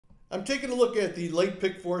I'm taking a look at the late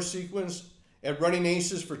pick four sequence at Running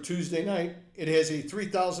Aces for Tuesday night. It has a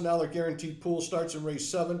 $3,000 guaranteed pool, starts in race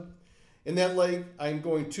 7. In that leg, I'm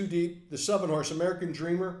going 2 deep. The 7-horse American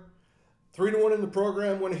Dreamer, 3-1 in the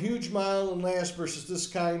program, won a huge mile in last versus this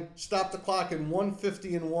kind. Stopped the clock in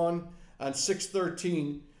 1:50-1 on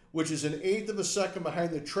 6:13, which is an eighth of a second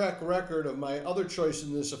behind the track record of my other choice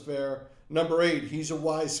in this affair, number 8. He's a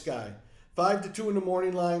Wise Guy. 5-2 in the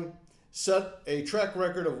morning line. Set a track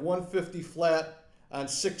record of 150 flat on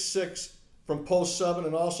 6-6 from post 7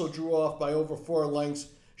 and also drew off by over 4 lengths.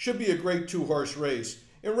 Should be a great 2-horse race.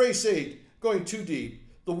 In race 8, going 2 deep,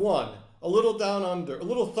 the 1, a little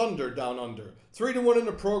thunder down under. 3-1 in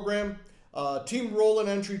the program. Team rolling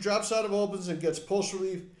entry, drops out of opens and gets post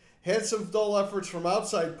relief. Had some dull efforts from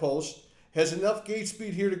outside post. Has enough gate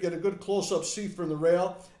speed here to get a good close-up seat from the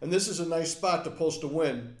rail. And this is a nice spot to post a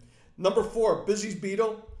win. Number 4, Busy's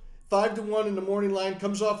Beetle. 5-1 in the morning line,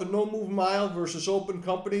 comes off a no-move mile versus open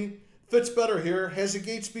company. Fits better here, has a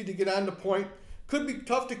gate speed to get on the point. Could be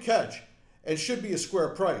tough to catch and should be a square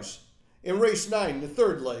price. In race 9, the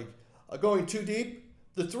 3rd leg, going 2 deep,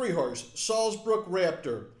 the 3-horse, Salisbrook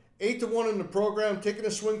Raptor. 8-1 in the program, taking a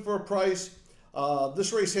swing for a price.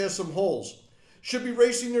 This race has some holes. Should be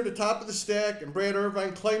racing near the top of the stack, and Brad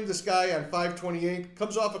Irvine claimed this guy on 5:28.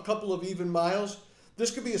 Comes off a couple of even miles.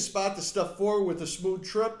 This could be a spot to step forward with a smooth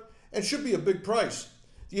trip and should be a big price.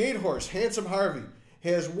 The 8-horse, Handsome Harvey,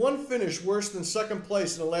 has one finish worse than second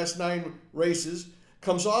place in the last 9 races,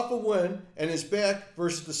 comes off a win, and is back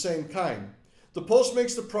versus the same kind. The post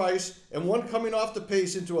makes the price, and one coming off the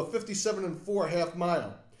pace into a 57-4 half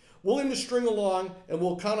mile. Willing to string along, and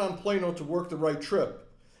we'll count on Plano to work the right trip.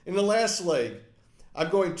 In the last leg, I'm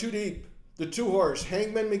going 2 deep. The 2-horse,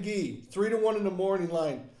 Hangman McGee, 3-1 in the morning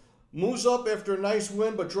line. Moves up after a nice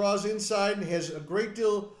win, but draws inside and has a great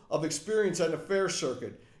deal of experience on the fair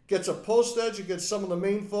circuit. Gets a post edge against some of the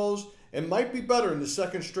main foes and might be better in the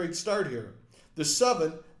second straight start here. The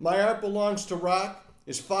 7, My Art Belongs to Rock,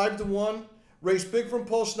 is 5-1. Raced big from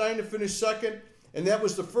post 9 to finish second, and that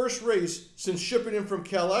was the first race since shipping in from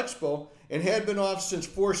Cal Expo and had been off since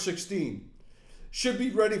 4:16. Should be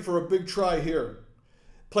ready for a big try here.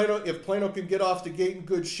 If Plano can get off the gate in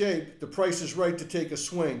good shape, the price is right to take a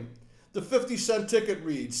swing. The 50-cent ticket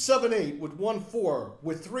reads 7-8 with 1-4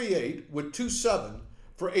 with 3-8 with 2-7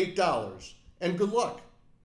 for $8. And good luck.